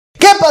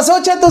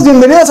pasó, chatos?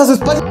 Bienvenidos a su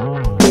espacio.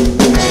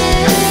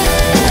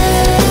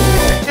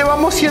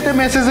 Llevamos 7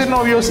 meses de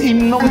novios y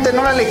no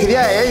la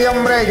elegiría a ella,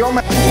 hombre.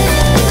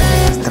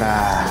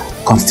 Nuestra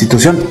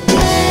constitución.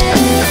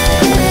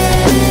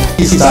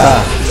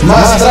 Está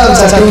más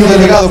tranza que un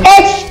delegado.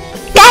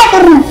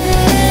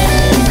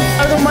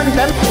 Algo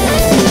humanidad.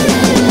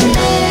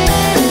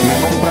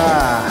 Me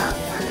compra.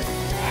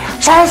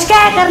 ¿Sabes qué,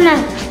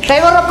 carnal?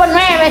 Traigo ropa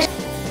nueva.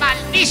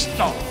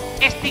 Malvisto,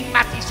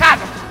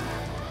 estigmatizado,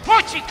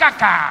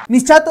 fuchicaca.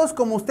 Mis chatos,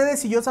 como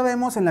ustedes y yo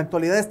sabemos, en la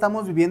actualidad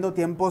estamos viviendo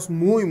tiempos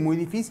muy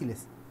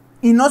difíciles.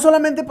 Y no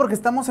solamente porque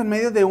estamos en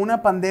medio de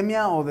una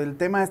pandemia o del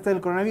tema este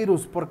del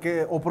coronavirus,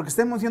 porque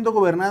estemos siendo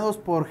gobernados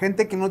por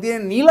gente que no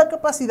tiene ni la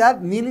capacidad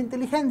ni la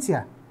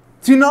inteligencia,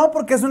 sino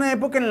porque es una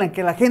época en la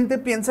que la gente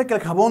piensa que el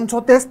jabón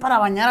sote es para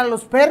bañar a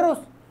los perros.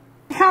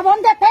 Jabón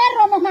de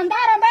perro nos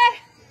mandaron, ¿ves?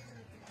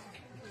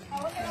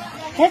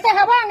 Este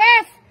jabón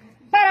es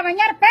para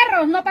bañar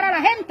perros, no para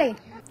la gente.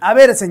 A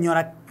ver,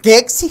 señora, qué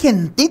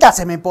exigentita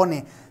se me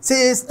pone.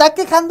 ¿Se está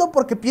quejando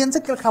porque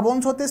piensa que el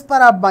jabón sote es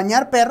para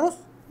bañar perros?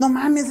 No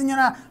mames,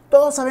 señora,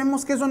 todos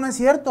sabemos que eso no es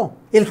cierto.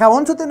 El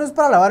jabón sote no es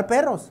para lavar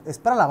perros, es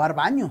para lavar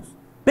baños.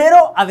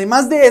 Pero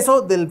además de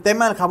eso, del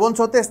tema del jabón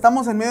sote,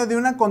 estamos en medio de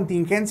una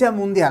contingencia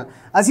mundial.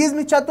 Así es,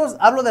 mis chatos,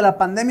 hablo de la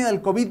pandemia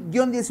del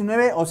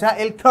COVID-19, o sea,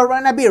 el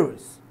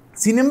coronavirus.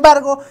 Sin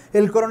embargo,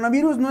 el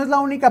coronavirus no es la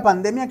única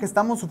pandemia que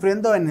estamos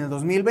sufriendo en el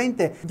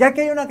 2020, ya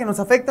que hay una que nos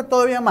afecta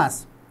todavía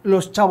más: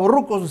 los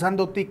chavorrucos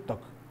usando TikTok.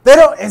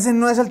 Pero ese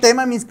no es el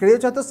tema, mis queridos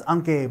chatos,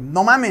 aunque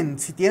no mamen,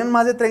 si tienen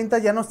más de 30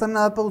 ya no están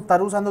nada para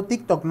estar usando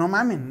TikTok, no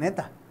mamen,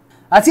 neta.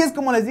 Así es,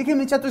 como les dije,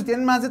 mis chatos, si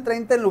tienen más de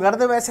 30, en lugar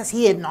de verse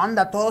así en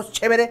onda, todos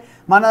chévere,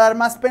 van a dar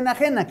más pena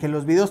ajena que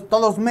los videos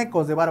todos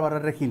mecos de Bárbara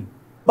Regil.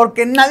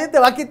 Porque nadie te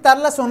va a quitar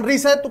la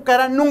sonrisa de tu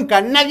cara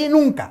nunca, nadie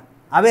nunca.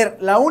 A ver,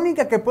 la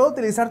única que puede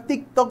utilizar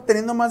TikTok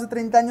teniendo más de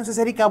 30 años es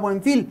Erika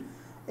Buenfil.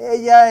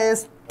 Ella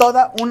es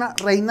toda una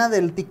reina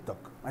del TikTok.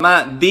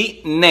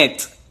 Di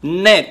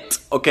net,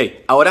 ok,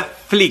 ahora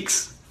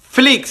Flix,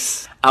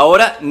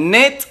 ahora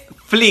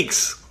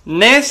Netflix,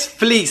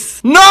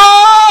 ¡no!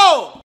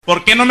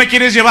 ¿Por qué no me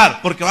quieres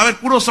llevar? Porque va a haber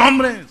puros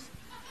hombres.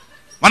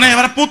 ¿Van a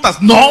llevar a putas?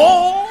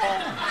 ¡No!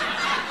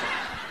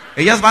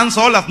 Ellas van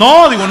solas.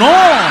 No, digo, no.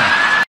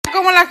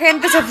 Cómo la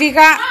gente se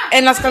fija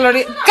en las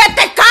calorías. ¡Que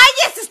te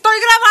calles! ¡Estoy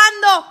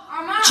grabando!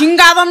 Mamá.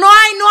 Chingado, no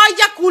hay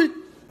Yakult.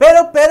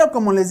 Pero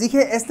como les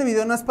dije, este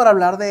video no es para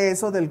hablar de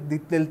eso, del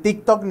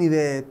TikTok, ni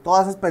de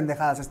todas esas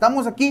pendejadas.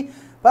 Estamos aquí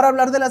para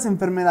hablar de las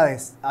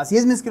enfermedades. Así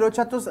es, mis queridos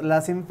chatos,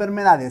 las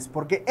enfermedades.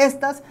 Porque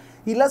estas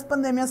y las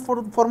pandemias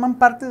forman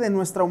parte de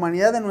nuestra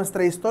humanidad, de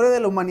nuestra historia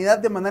de la humanidad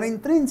de manera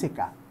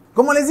intrínseca.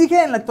 Como les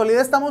dije, en la actualidad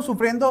estamos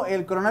sufriendo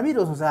el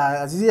coronavirus. O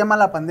sea, así se llama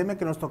la pandemia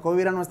que nos tocó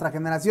vivir a nuestra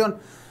generación.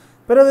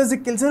 Pero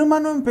desde que el ser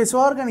humano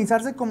empezó a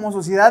organizarse como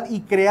sociedad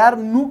y crear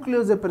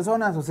núcleos de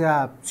personas, o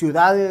sea,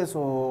 ciudades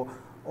o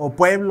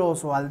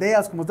pueblos o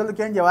aldeas, como ustedes lo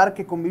quieran llevar,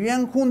 que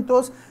convivían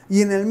juntos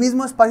y en el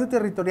mismo espacio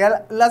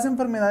territorial, las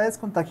enfermedades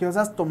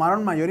contagiosas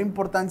tomaron mayor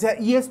importancia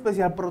y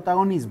especial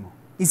protagonismo.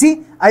 Y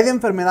sí, hay de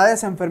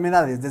enfermedades a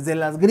enfermedades, desde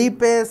las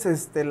gripes,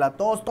 la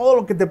tos, todo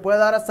lo que te puede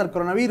dar hasta el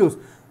coronavirus,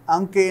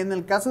 aunque en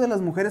el caso de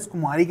las mujeres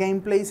como Ari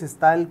Gameplays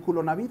está el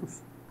culonavirus.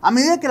 A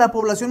medida que la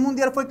población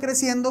mundial fue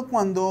creciendo,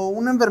 cuando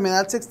una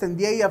enfermedad se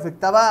extendía y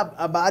afectaba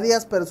a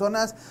varias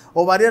personas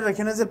o varias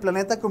regiones del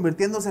planeta,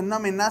 convirtiéndose en una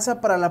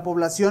amenaza para la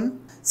población,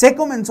 se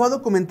comenzó a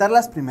documentar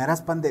las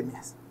primeras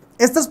pandemias.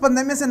 Estas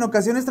pandemias en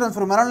ocasiones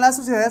transformaron las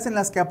sociedades en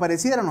las que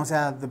aparecieron, o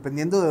sea,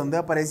 dependiendo de dónde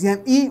aparecían,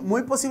 y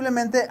muy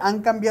posiblemente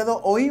han cambiado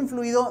o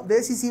influido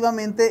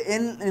decisivamente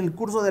en el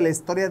curso de la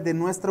historia de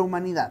nuestra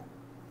humanidad.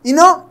 Y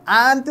no,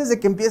 antes de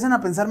que empiecen a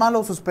pensar mal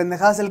o sus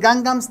pendejadas, el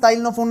Gangnam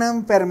Style no fue una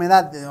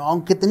enfermedad,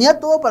 aunque tenía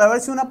todo para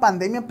haber sido una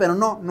pandemia, pero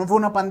no fue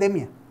una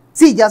pandemia.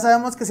 Sí, ya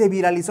sabemos que se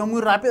viralizó muy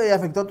rápido y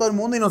afectó a todo el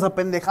mundo y nos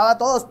apendejaba a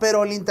todos,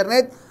 pero el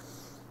internet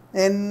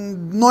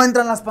no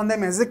entra en las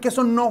pandemias, es de que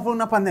eso no fue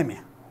una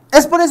pandemia.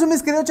 Es por eso,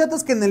 mis queridos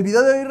chatos, que en el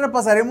video de hoy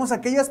repasaremos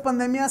aquellas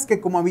pandemias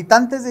que como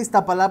habitantes de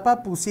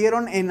Iztapalapa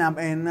pusieron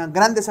en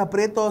grandes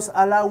aprietos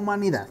a la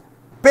humanidad.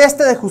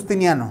 Peste de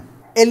Justiniano.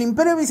 El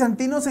Imperio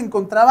Bizantino se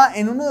encontraba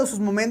en uno de sus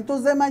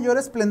momentos de mayor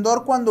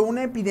esplendor cuando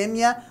una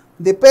epidemia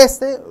de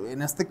peste,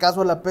 en este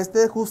caso la peste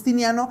de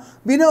Justiniano,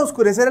 vino a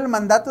oscurecer el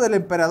mandato del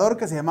emperador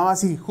que se llamaba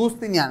así,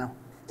 Justiniano.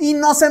 Y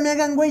no se me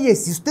hagan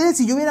güeyes, si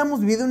ustedes y yo hubiéramos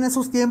vivido en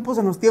esos tiempos,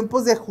 en los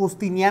tiempos de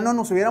Justiniano,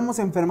 nos hubiéramos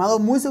enfermado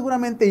muy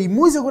seguramente y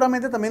muy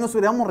seguramente también nos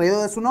hubiéramos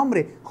reído de su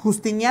nombre,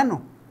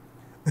 Justiniano.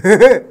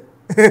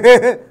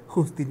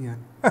 Justiniano.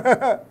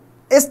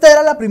 Esta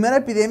era la primera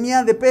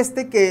epidemia de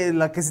peste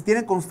la que se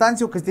tiene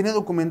constancia o que se tiene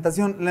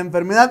documentación. La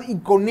enfermedad y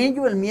con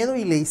ello el miedo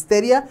y la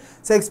histeria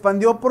se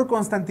expandió por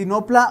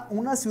Constantinopla,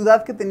 una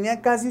ciudad que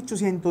tenía casi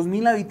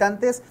 800,000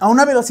 habitantes, a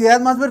una velocidad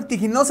más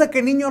vertiginosa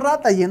que niño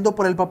rata yendo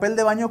por el papel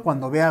de baño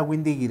cuando ve a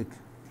Windy Girk.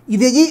 Y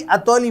de allí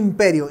a todo el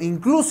imperio,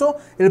 incluso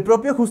el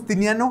propio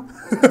Justiniano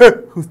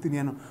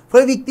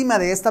fue víctima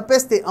de esta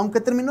peste,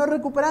 aunque terminó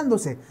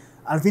recuperándose.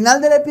 Al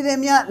final de la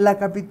epidemia, la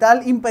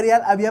capital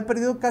imperial había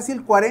perdido casi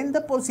el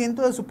 40%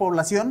 de su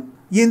población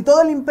y en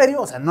todo el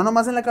imperio, o sea, no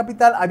nomás en la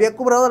capital, había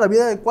cobrado la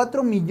vida de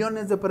 4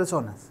 millones de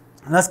personas.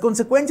 Las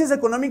consecuencias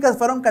económicas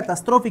fueron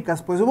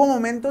catastróficas, pues hubo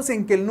momentos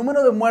en que el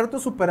número de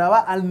muertos superaba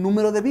al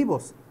número de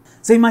vivos.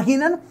 ¿Se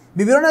imaginan?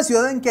 Vivir en una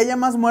ciudad en que haya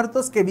más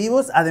muertos que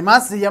vivos,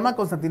 además se llama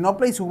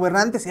Constantinopla y su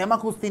gobernante se llama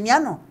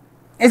Justiniano.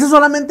 Eso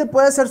solamente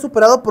puede ser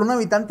superado por un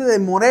habitante de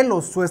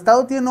Morelos. Su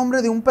estado tiene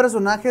nombre de un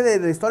personaje de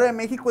la historia de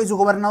México y su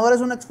gobernador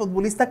es un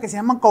exfutbolista que se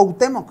llama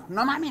Cuauhtémoc.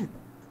 No mamen.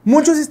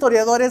 Muchos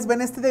historiadores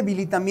ven este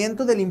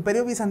debilitamiento del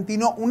Imperio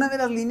Bizantino una de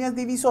las líneas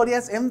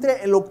divisorias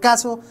entre el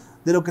ocaso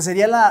de lo que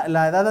sería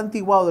la Edad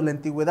Antigua o de la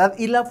Antigüedad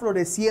y la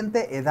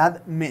floreciente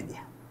Edad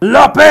Media.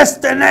 ¡La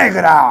Peste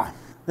Negra!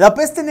 La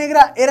Peste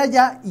Negra era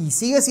ya y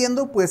sigue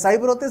siendo, pues hay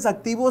brotes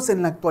activos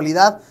en la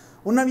actualidad.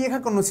 Una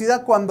vieja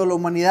conocida cuando la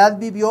humanidad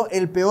vivió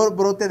el peor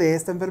brote de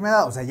esta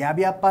enfermedad. O sea, ya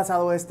había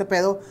pasado este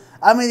pedo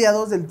a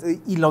mediados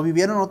del... y lo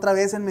vivieron otra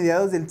vez en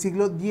mediados del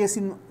siglo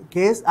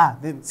XIX,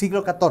 del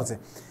siglo XIV.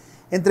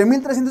 Entre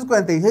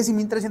 1346 y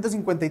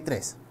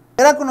 1353.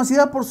 Era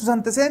conocida por sus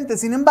antecedentes,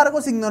 sin embargo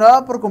se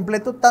ignoraba por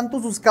completo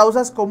tanto sus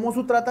causas como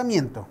su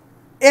tratamiento.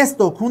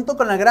 Esto, junto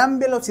con la gran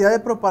velocidad de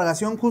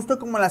propagación, justo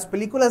como las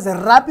películas de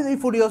Rápido y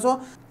Furioso,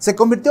 se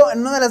convirtió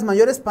en una de las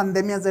mayores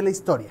pandemias de la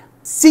historia.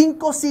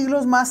 5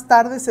 siglos más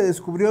tarde se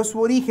descubrió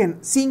su origen.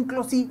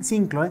 5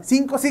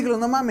 siglos,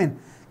 no mamen.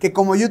 Que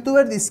como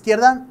youtuber de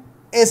izquierda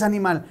es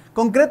animal.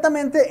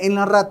 Concretamente en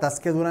las ratas,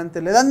 que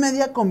durante la Edad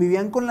Media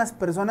convivían con las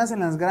personas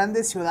en las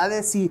grandes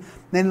ciudades y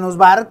en los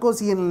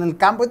barcos y en el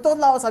campo. En todos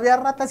lados había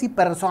ratas y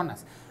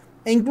personas.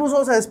 E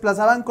incluso se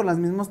desplazaban con los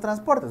mismos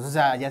transportes. O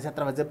sea, ya sea a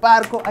través del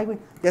barco,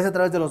 ya sea a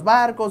través de los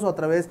barcos o a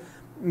través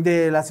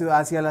de la ciudad,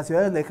 hacia las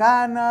ciudades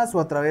lejanas o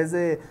a través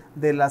de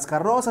las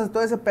carrozas,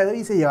 todo ese pedo,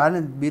 y se llevaban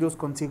el virus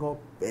consigo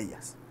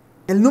ellas.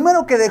 El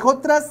número que dejó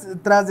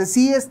tras de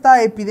sí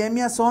esta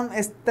epidemia son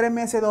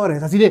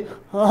estremecedores, así de...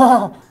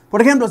 ¡oh!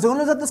 Por ejemplo, según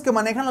los datos que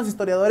manejan los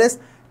historiadores,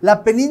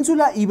 la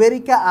península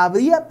ibérica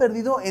habría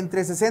perdido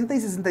entre 60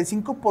 y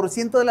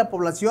 65% de la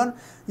población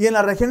y en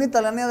la región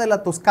italiana de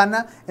la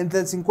Toscana entre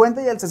el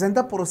 50 y el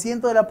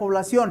 60% de la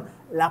población.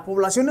 La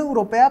población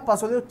europea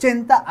pasó de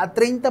 80 a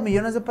 30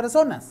 millones de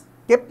personas.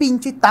 ¡Qué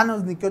pinche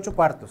tanos ni qué 8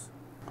 cuartos!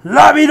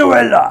 ¡La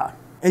viruela!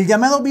 El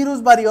llamado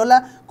virus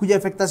variola, cuya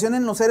afectación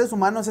en los seres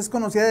humanos es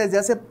conocida desde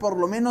hace por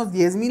lo menos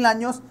 10.000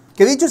 años,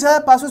 que dicho sea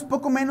de paso es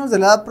poco menos de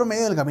la edad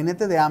promedio del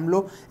gabinete de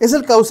AMLO, es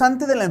el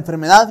causante de la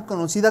enfermedad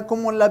conocida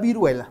como la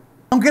viruela.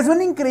 Aunque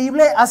suena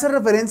increíble, hace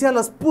referencia a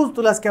las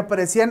pústulas que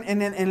aparecían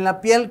en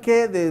la piel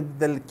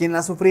de quien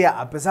la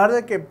sufría, a pesar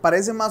de que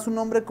parece más un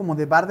nombre como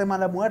de bar de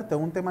mala muerte,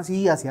 un tema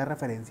así, hacía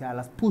referencia a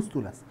las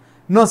pústulas.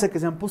 No sé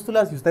qué sean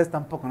pústulas y ustedes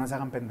tampoco, no se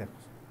hagan pendejos.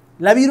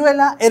 La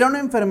viruela era una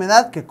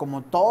enfermedad que,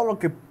 como todo lo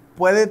que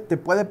te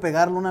puede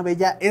pegar luna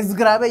bella, es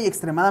grave y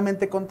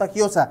extremadamente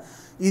contagiosa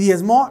y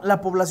diezmó la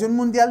población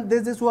mundial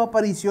desde su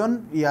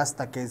aparición y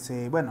hasta que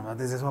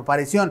desde su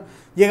aparición,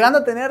 llegando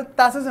a tener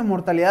tasas de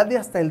mortalidad de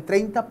hasta el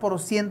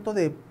 30%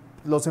 de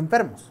los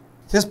enfermos.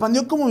 Se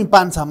expandió como mi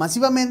panza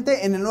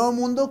masivamente en el Nuevo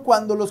Mundo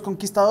cuando los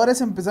conquistadores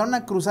empezaron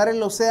a cruzar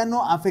el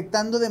océano,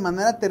 afectando de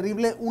manera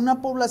terrible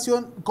una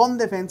población con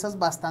defensas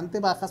bastante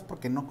bajas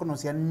porque no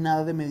conocían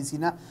nada de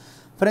medicina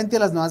frente a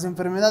las nuevas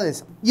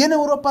enfermedades. Y en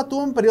Europa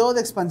tuvo un periodo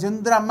de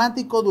expansión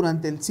dramático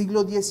durante el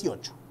siglo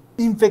XVIII,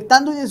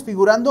 infectando y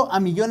desfigurando a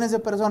millones de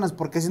personas,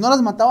 porque si no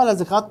las mataba las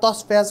dejaba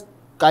todas feas,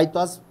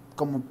 todas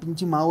como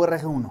pinche Mau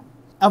RG1.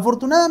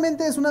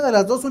 Afortunadamente es una de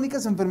las 2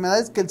 únicas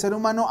enfermedades que el ser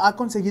humano ha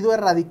conseguido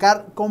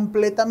erradicar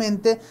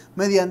completamente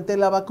mediante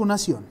la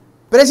vacunación.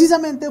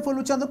 Precisamente fue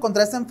luchando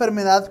contra esta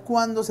enfermedad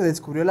cuando se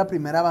descubrió la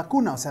primera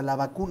vacuna, o sea, la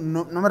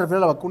vacuna, no me refiero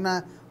a la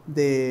vacuna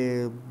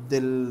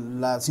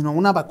sino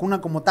una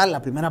vacuna como tal,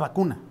 la primera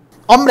vacuna.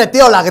 ¡Hombre,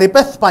 tío, la gripe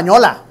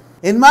española!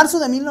 En marzo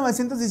de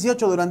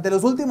 1918, durante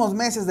los últimos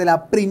meses de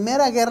la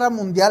Primera Guerra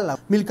Mundial,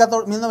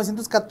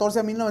 1914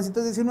 a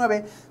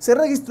 1919, se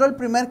registró el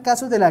primer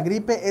caso de la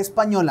gripe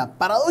española,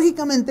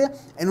 paradójicamente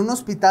en un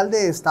hospital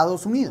de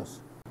Estados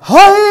Unidos.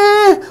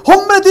 ¡Ay!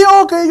 ¡Hombre,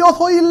 tío! Que yo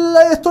soy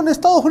esto en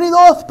Estados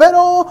Unidos,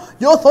 pero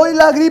yo soy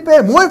la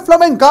gripe muy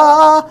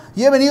flamenca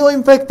y he venido a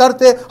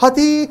infectarte a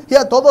ti y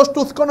a todos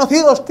tus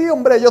conocidos, tío,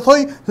 hombre. Yo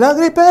soy la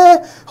gripe,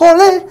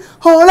 olé,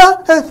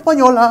 hola,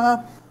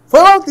 española.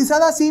 Fue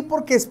bautizada así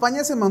porque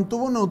España se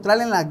mantuvo neutral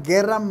en la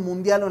guerra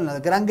mundial o en la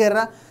Gran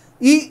Guerra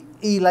y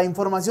la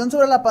información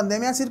sobre la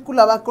pandemia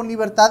circulaba con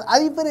libertad, a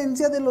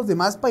diferencia de los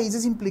demás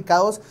países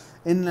implicados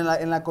en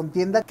la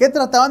contienda que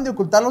trataban de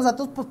ocultar los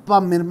datos pues, para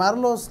mermar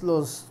los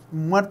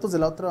muertos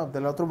del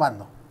otro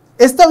bando.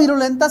 Esta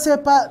virulenta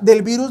cepa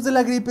del virus de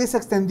la gripe se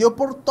extendió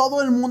por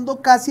todo el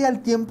mundo casi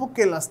al tiempo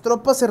que las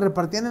tropas se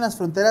repartían en las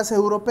fronteras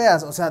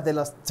europeas, o sea,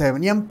 se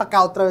venían para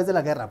acá otra vez de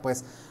la guerra,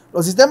 pues.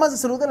 Los sistemas de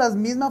salud de la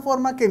misma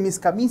forma que mis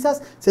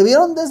camisas se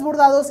vieron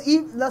desbordados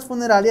y las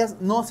funerarias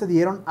no se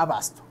dieron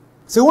abasto.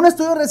 Según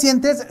estudios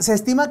recientes, se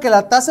estima que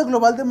la tasa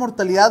global de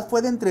mortalidad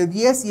fue de entre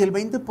 10 y el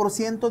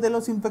 20% de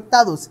los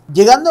infectados,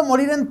 llegando a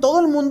morir en todo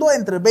el mundo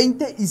entre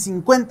 20 y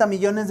 50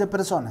 millones de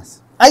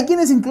personas. Hay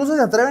quienes incluso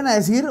se atreven a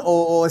decir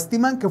o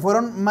estiman que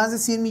fueron más de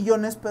 100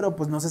 millones, pero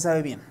pues no se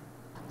sabe bien.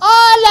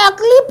 ¡Hola,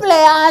 gripe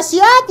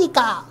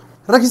asiática!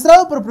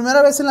 Registrado por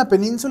primera vez en la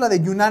península de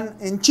Yunnan,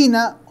 en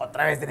China,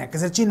 otra vez tenía que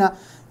ser China,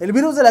 el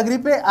virus de la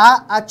gripe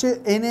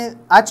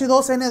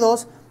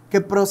H2N2, que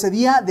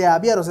procedía de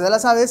aviar, o sea, de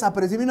las aves,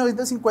 apareció en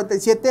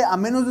 1957 a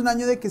menos de un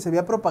año de que se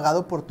había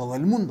propagado por todo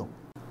el mundo.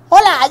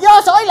 Hola, yo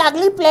soy la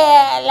gripe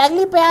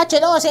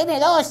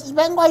H2N2 y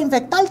vengo a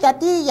infectarte a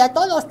ti y a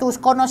todos tus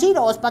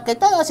conocidos para que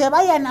todos se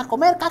vayan a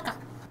comer caca.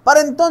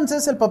 Para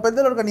entonces, el papel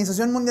de la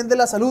Organización Mundial de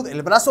la Salud,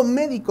 el brazo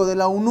médico de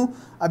la ONU,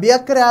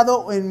 había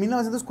creado en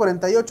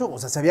 1948, o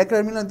sea, se había creado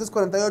en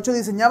 1948,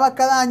 diseñaba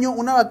cada año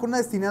una vacuna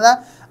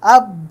destinada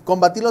a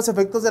combatir los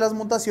efectos de las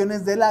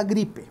mutaciones de la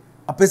gripe.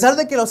 A pesar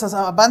de que los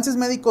avances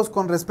médicos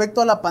con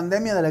respecto a la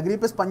pandemia de la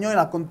gripe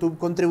española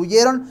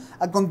contribuyeron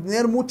a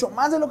contener mucho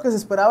más de lo que se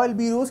esperaba el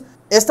virus,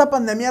 esta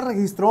pandemia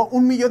registró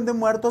 1 millón de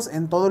muertos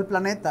en todo el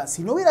planeta.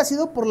 Si no hubiera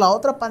sido por la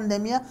otra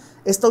pandemia,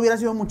 esta hubiera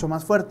sido mucho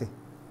más fuerte.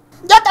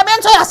 Yo también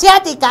soy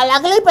asiática, la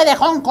gripe de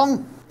Hong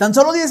Kong. Tan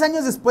solo 10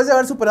 años después de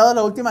haber superado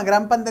la última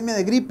gran pandemia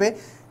de gripe,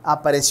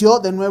 apareció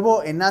de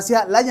nuevo en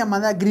Asia la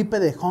llamada gripe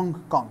de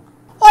Hong Kong.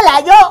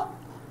 Hola, yo.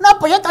 No,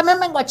 pues yo también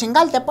vengo a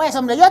chingarte, pues,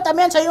 hombre. Yo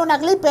también soy una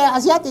gripe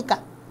asiática.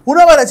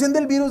 Una variación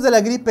del virus de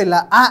la gripe,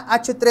 la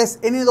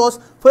AH3N2,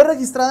 fue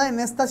registrada en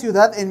esta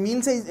ciudad en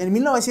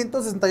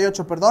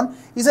 1968,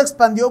 y se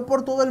expandió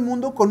por todo el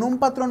mundo con un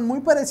patrón muy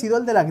parecido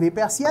al de la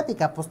gripe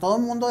asiática. Pues todo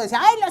el mundo decía,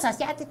 ¡ay, los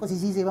asiáticos! Y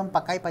sí, se iban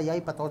para acá y para allá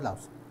y para todos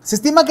lados. Se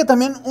estima que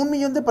también 1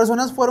 millón de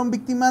personas fueron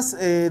víctimas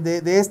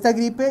de esta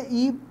gripe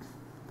y,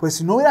 pues,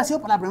 si no hubiera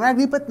sido por la primera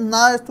gripe,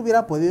 nada de esto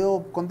hubiera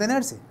podido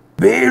contenerse.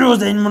 Virus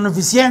de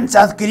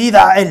inmunodeficiencia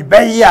adquirida, el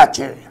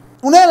VIH.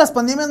 Una de las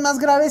pandemias más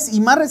graves y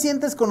más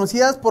recientes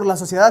conocidas por la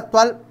sociedad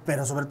actual,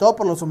 pero sobre todo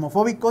por los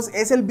homofóbicos,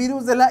 es el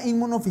virus de la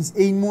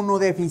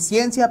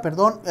inmunodeficiencia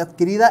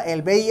adquirida,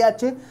 el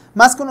VIH,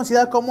 más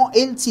conocida como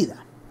el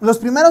SIDA. Los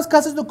primeros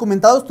casos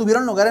documentados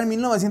tuvieron lugar en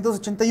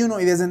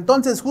 1981 y desde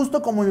entonces,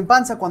 justo como mi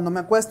panza cuando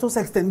me acuesto,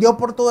 se extendió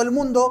por todo el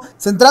mundo,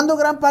 centrando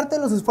gran parte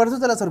de los esfuerzos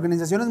de las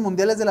organizaciones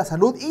mundiales de la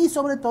salud y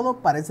sobre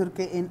todo parece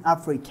que en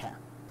África.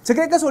 Se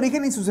cree que su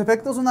origen y sus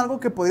efectos son algo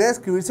que podría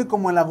describirse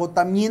como el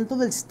agotamiento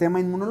del sistema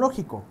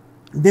inmunológico.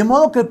 De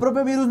modo que el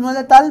propio virus no es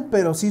letal,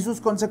 pero sí sus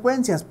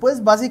consecuencias,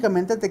 pues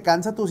básicamente te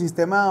cansa tu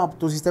sistema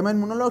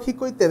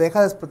inmunológico y te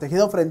deja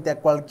desprotegido frente a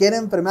cualquier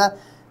enfermedad.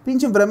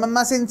 Pinche enfermedad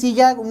más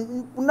sencilla,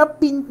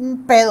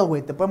 un pedo,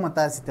 güey, te puede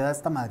matar si te da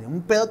esta madre.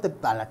 Un pedo te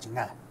a la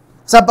chingada.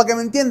 O sea, para que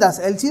me entiendas,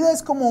 el SIDA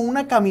es como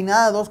una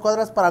caminada a 2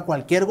 cuadras para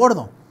cualquier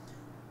gordo.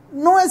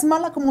 No es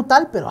mala como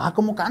tal, pero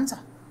como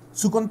cansa.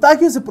 Su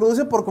contagio se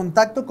produce por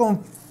contacto con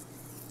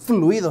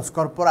fluidos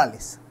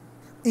corporales.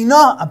 Y no,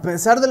 a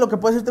pesar de lo que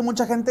puede decirte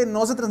mucha gente,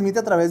 no se transmite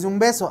a través de un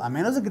beso, a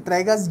menos de que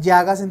traigas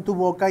llagas en tu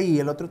boca y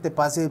el otro te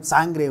pase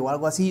sangre o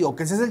algo así, o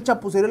que seas el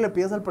chapucero y le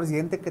pidas al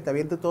presidente que te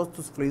aviente todos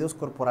tus fluidos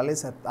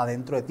corporales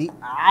adentro de ti.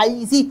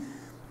 ¡Ay, sí!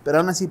 Pero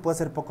aún así puede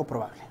ser poco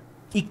probable.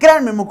 Y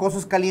créanme,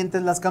 mocosos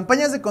calientes, las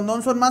campañas de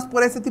condón son más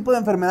por este tipo de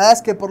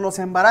enfermedades que por los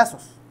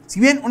embarazos. Si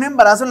bien un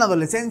embarazo en la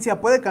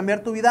adolescencia puede cambiar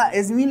tu vida,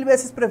 es 1000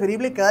 veces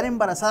preferible quedar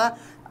embarazada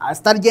a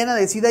estar llena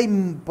de sida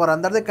y por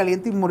andar de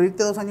caliente y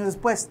morirte 2 años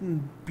después.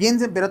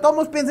 Piensen, pero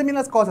todos piensen bien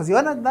las cosas. Si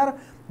van a andar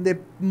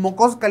de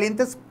mocosos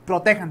calientes,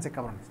 protéjanse,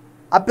 cabrones.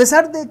 A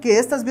pesar de que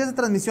estas vías de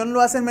transmisión lo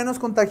hacen menos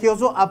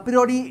contagioso, a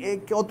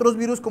priori que otros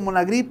virus como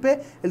la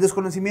gripe, el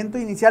desconocimiento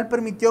inicial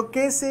permitió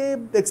que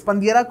se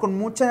expandiera con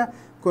mucha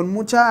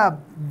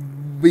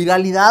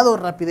viralidad o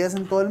rapidez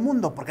en todo el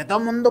mundo, porque todo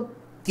el mundo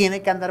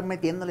tiene que andar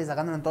metiéndole y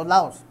sacándolo en todos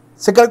lados.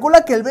 Se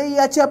calcula que el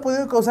VIH ha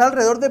podido causar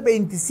alrededor de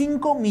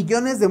 25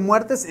 millones de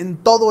muertes en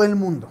todo el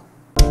mundo.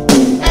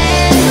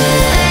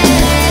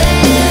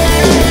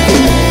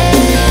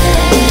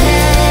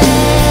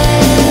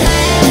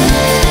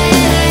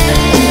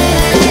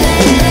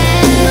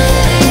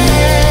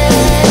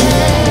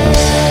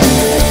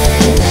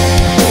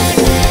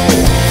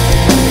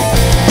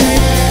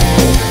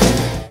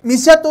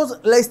 Mis chatos,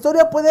 la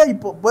historia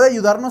puede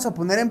ayudarnos a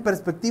poner en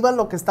perspectiva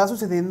lo que está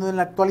sucediendo en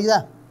la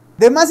actualidad.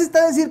 De más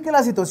está decir que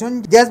la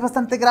situación ya es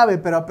bastante grave,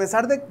 pero a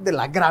pesar de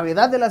la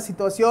gravedad de la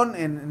situación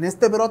en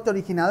este brote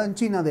originado en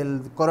China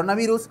del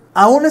coronavirus,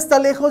 aún está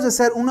lejos de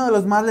ser uno de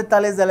los más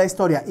letales de la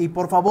historia. Y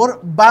por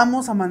favor,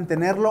 vamos a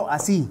mantenerlo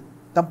así.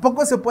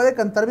 Tampoco se puede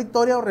cantar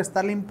victoria o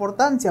restarle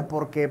importancia,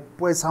 porque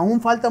pues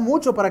aún falta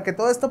mucho para que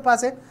todo esto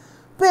pase,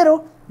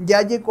 pero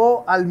ya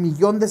llegó al 1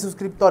 millón de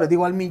suscriptores,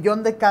 digo al 1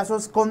 millón de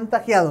casos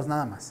contagiados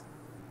nada más.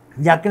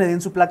 Ya que le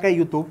den su placa de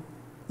YouTube.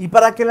 Y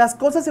para que las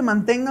cosas se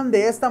mantengan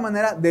de esta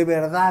manera, de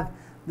verdad,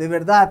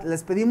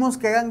 les pedimos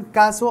que hagan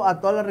caso a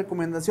todas las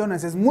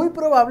recomendaciones. Es muy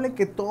probable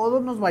que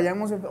todos nos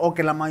vayamos, o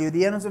que la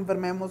mayoría nos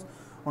enfermemos,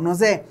 o no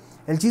sé.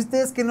 El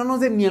chiste es que no nos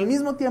dé ni al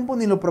mismo tiempo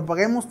ni lo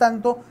propaguemos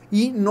tanto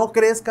y no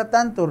crezca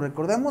tanto.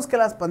 Recordemos que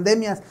las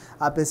pandemias,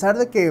 a pesar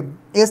de que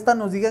esta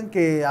nos digan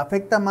que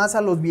afecta más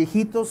a los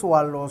viejitos o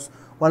a los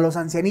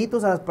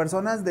ancianitos, a las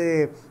personas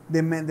de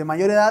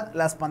mayor edad,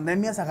 las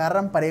pandemias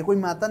agarran parejo y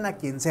matan a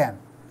quien sean.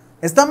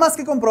 Está más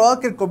que comprobado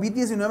que el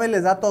COVID-19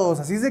 les da a todos,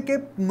 así es de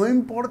que no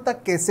importa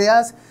que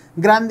seas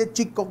grande,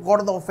 chico,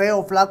 gordo,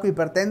 feo, flaco,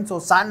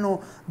 hipertenso, sano,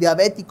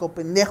 diabético,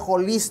 pendejo,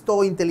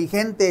 listo,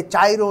 inteligente,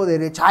 chairo,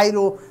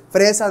 derechairo,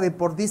 fresa,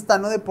 deportista,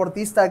 no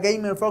deportista,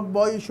 gamer,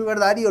 fuckboy, sugar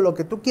daddy o lo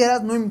que tú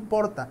quieras, no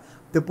importa,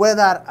 te puede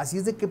dar. Así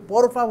es de que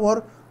por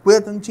favor,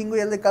 cuídate un chingo y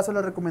hazle caso a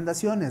las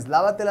recomendaciones,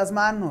 lávate las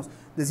manos,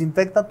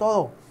 desinfecta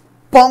todo.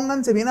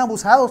 Pónganse bien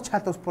abusados,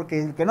 chatos,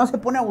 porque el que no se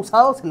pone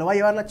abusado se lo va a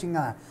llevar la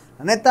chingada.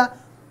 La neta,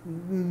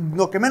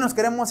 lo que menos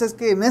queremos es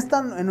que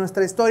en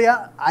nuestra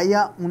historia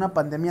haya una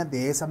pandemia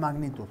de esa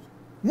magnitud.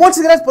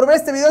 Muchas gracias por ver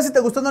este video. Si te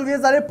gustó no olvides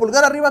darle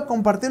pulgar arriba,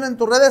 compartirlo en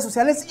tus redes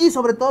sociales y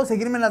sobre todo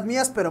seguirme en las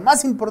mías. Pero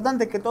más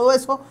importante que todo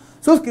eso,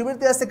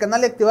 suscribirte a este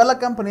canal y activar la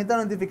campanita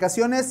de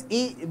notificaciones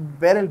y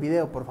ver el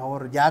video, por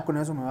favor. Ya con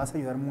eso me vas a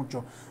ayudar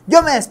mucho.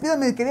 Yo me despido,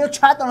 mi querido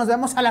chato. Nos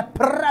vemos a la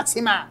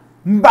próxima.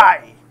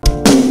 Bye.